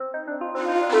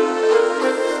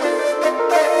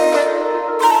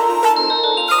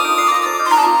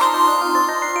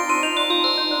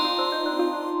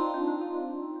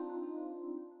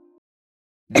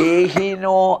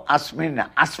Now,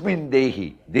 asmin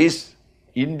dehi, this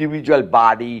individual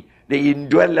body, the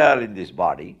indweller in this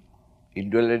body,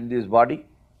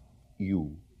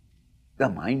 you, the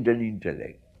mind and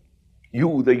intellect.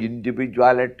 You, the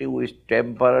individuality who is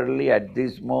temporarily at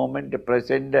this moment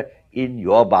present in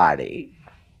your body.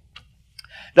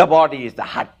 The body is the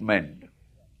hutman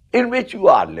in which you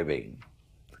are living.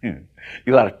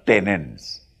 You are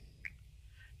tenants,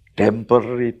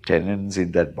 temporary tenants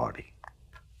in that body.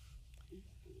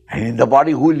 And in the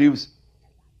body, who lives?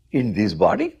 In this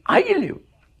body, I live.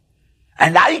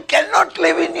 And I cannot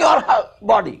live in your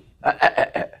body.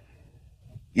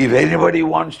 If anybody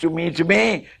wants to meet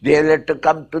me, they have to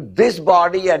come to this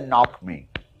body and knock me.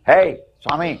 Hey,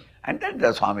 Swami. And then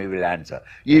the Swami will answer.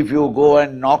 If you go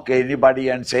and knock anybody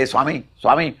and say, Swami,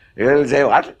 Swami, he will say,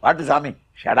 what? What is Swami?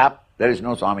 Shut up. There is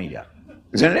no Swami here.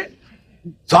 Isn't it?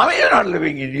 Swami is not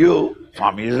living in you.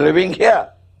 Swami is living here.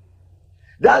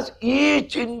 Thus,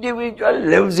 each individual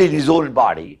lives in his own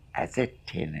body as a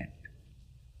tenant.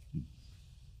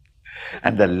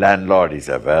 And the landlord is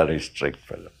a very strict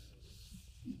fellow.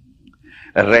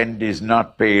 Rent is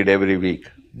not paid every week.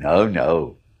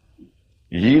 No.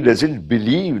 He doesn't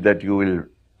believe that you will...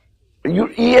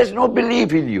 he has no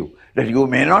belief in you, that you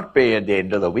may not pay at the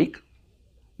end of the week.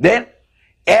 Then,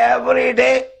 every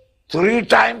day, 3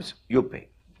 times you pay.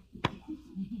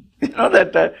 You know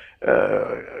that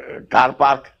car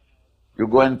park? You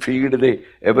go and feed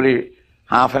every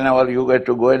half an hour you get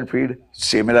to go and feed.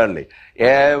 Similarly,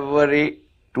 every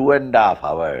 2.5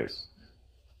 hours,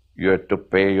 you have to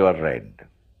pay your rent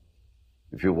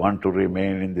if you want to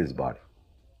remain in this body.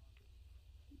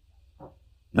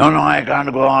 No, I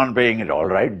can't go on paying it. All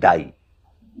right, die.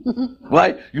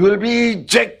 Why? You will be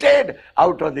ejected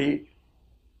out of the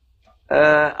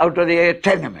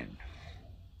tenement.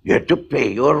 You have to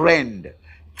pay your rent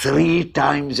 3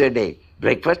 times a day.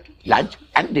 Breakfast, lunch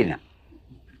and dinner.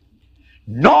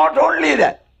 Not only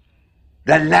that,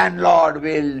 the landlord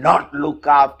will not look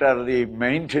after the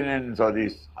maintenance of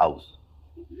this house.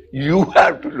 You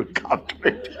have to look after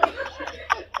it.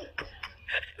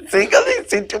 Think of this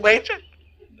situation.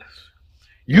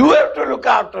 You have to look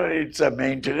after its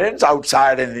maintenance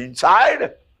outside and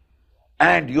inside,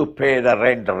 and you pay the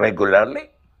rent regularly.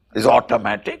 It's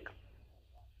automatic.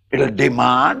 It will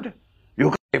demand.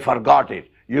 You forgot it.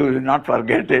 You will not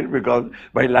forget it because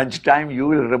by lunchtime you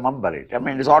will remember it. I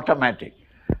mean, it's automatic.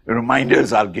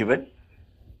 Reminders are given.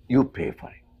 You pay for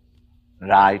it.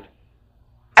 Right?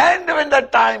 And when the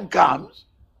time comes,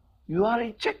 you are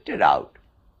ejected out.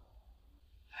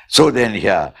 So then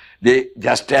here,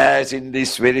 just as in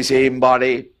this very same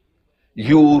body,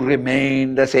 you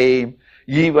remain the same,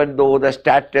 even though the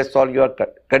status or your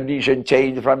condition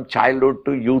change from childhood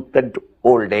to youth and to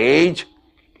old age.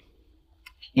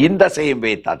 In the same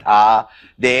way, tatha,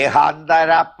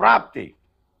 dehandara prapti.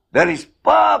 There is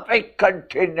perfect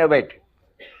continuity.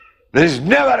 There is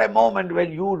never a moment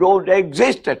when you don't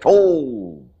exist at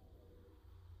all.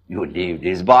 You leave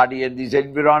this body and this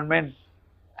environment,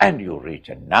 and you reach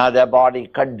another body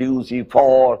conducive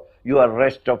for your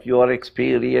rest of your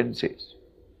experiences.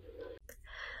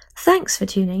 Thanks for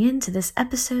tuning in to this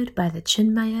episode by the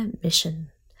Chinmaya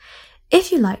Mission.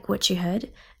 If you like what you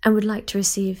heard and would like to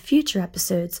receive future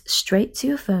episodes straight to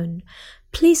your phone,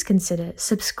 please consider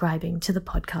subscribing to the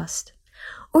podcast.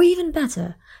 Or even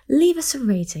better, leave us a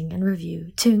rating and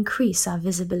review to increase our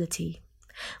visibility.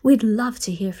 We'd love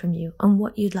to hear from you on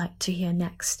what you'd like to hear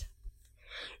next.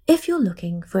 If you're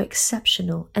looking for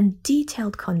exceptional and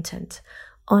detailed content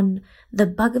on the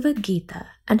Bhagavad Gita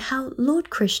and how Lord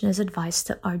Krishna's advice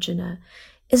to Arjuna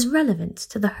is relevant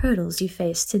to the hurdles you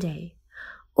face today,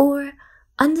 or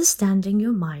understanding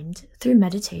your mind through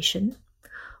meditation,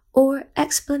 or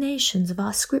explanations of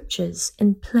our scriptures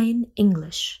in plain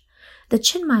English, the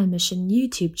Chinmaya Mission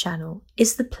YouTube channel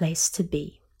is the place to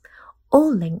be.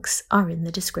 All links are in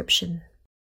the description.